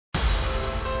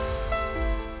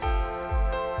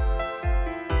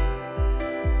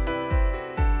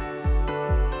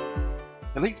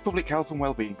The Leeds Public Health and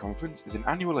Wellbeing Conference is an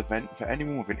annual event for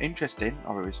anyone with an interest in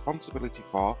or a responsibility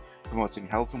for promoting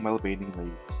health and wellbeing in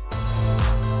Leeds.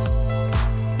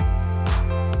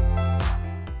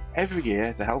 Every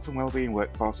year, the health and wellbeing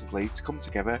workforce of Leeds come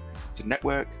together to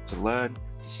network, to learn,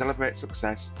 to celebrate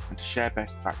success and to share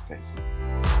best practice.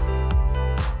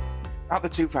 At the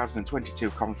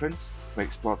 2022 conference, we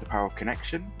explored the power of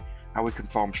connection, how we can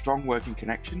form strong working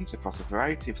connections across a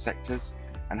variety of sectors,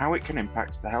 and how it can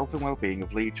impact the health and wellbeing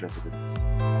of Leeds residents.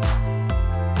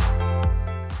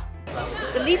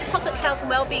 The Leeds Public Health and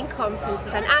Wellbeing Conference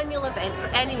is an annual event for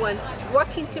anyone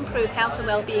working to improve health and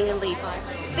wellbeing in Leeds.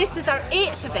 This is our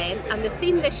 8th event and the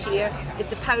theme this year is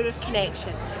the power of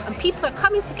connection, and people are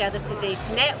coming together today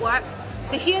to network,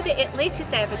 to hear the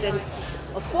latest evidence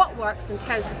of what works in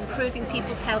terms of improving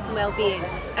people's health and wellbeing,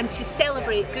 and to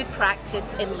celebrate good practice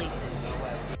in Leeds.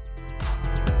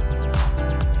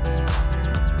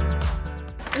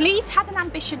 Leeds has an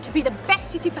ambition to be the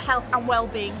best city for health and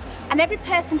wellbeing, and every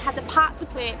person has a part to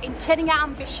play in turning our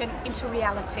ambition into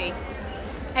reality.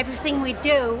 Everything we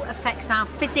do affects our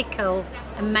physical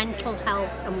and mental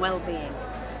health and well-being.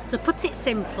 To put it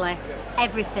simply,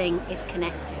 everything is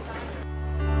connected.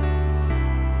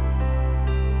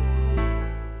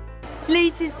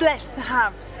 Leeds is blessed to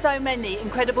have so many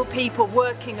incredible people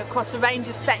working across a range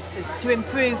of sectors to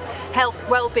improve health and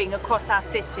well-being across our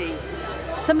city.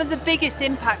 Some of the biggest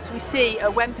impacts we see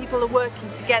are when people are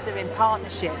working together in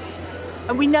partnership.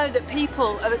 And we know that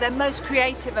people are at their most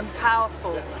creative and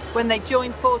powerful when they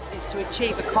join forces to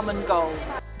achieve a common goal.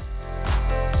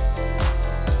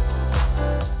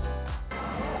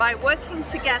 By working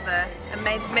together and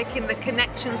making the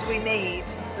connections we need,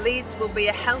 Leeds will be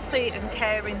a healthy and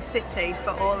caring city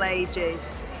for all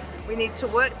ages. We need to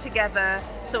work together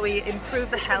so we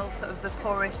improve the health of the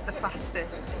poorest the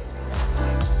fastest.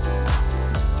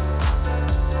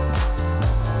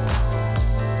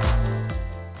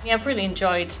 Yeah, I've really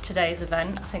enjoyed today's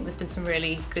event. I think there's been some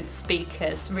really good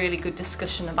speakers, really good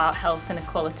discussion about health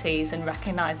inequalities and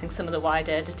recognising some of the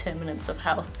wider determinants of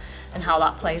health and how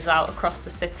that plays out across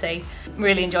the city.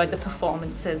 Really enjoyed the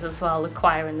performances as well. The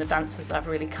choir and the dancers have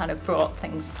really kind of brought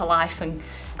things to life and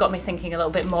got me thinking a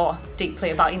little bit more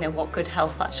deeply about, what good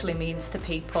health actually means to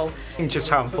people. Just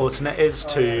how important it is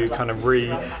to kind of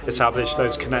re-establish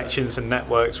those connections and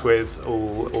networks with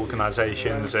all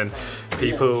organisations and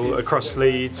people across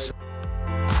Leeds.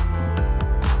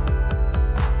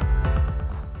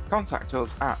 Contact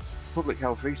us at Public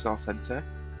Health Resource Centre,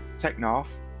 Tech North,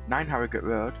 9 Harrogate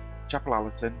Road, Chapel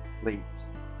Allerton, Leeds,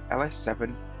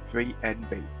 LS7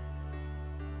 3NB.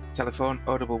 Telephone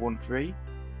 0113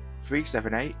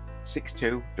 378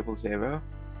 6200.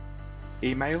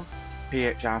 Email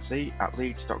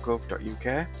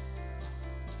phrc@leeds.gov.uk.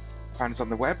 Find us on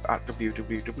the web at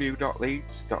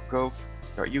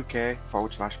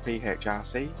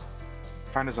www.leeds.gov.uk/PHRC.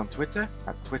 Find us on Twitter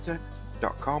at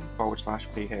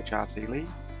twitter.com/PHRC Leeds.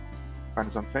 Find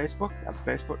us on Facebook at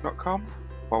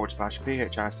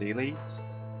facebook.com/PHRC Leeds.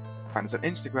 Find us on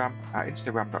Instagram at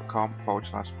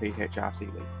instagram.com/PHRC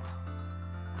Leeds.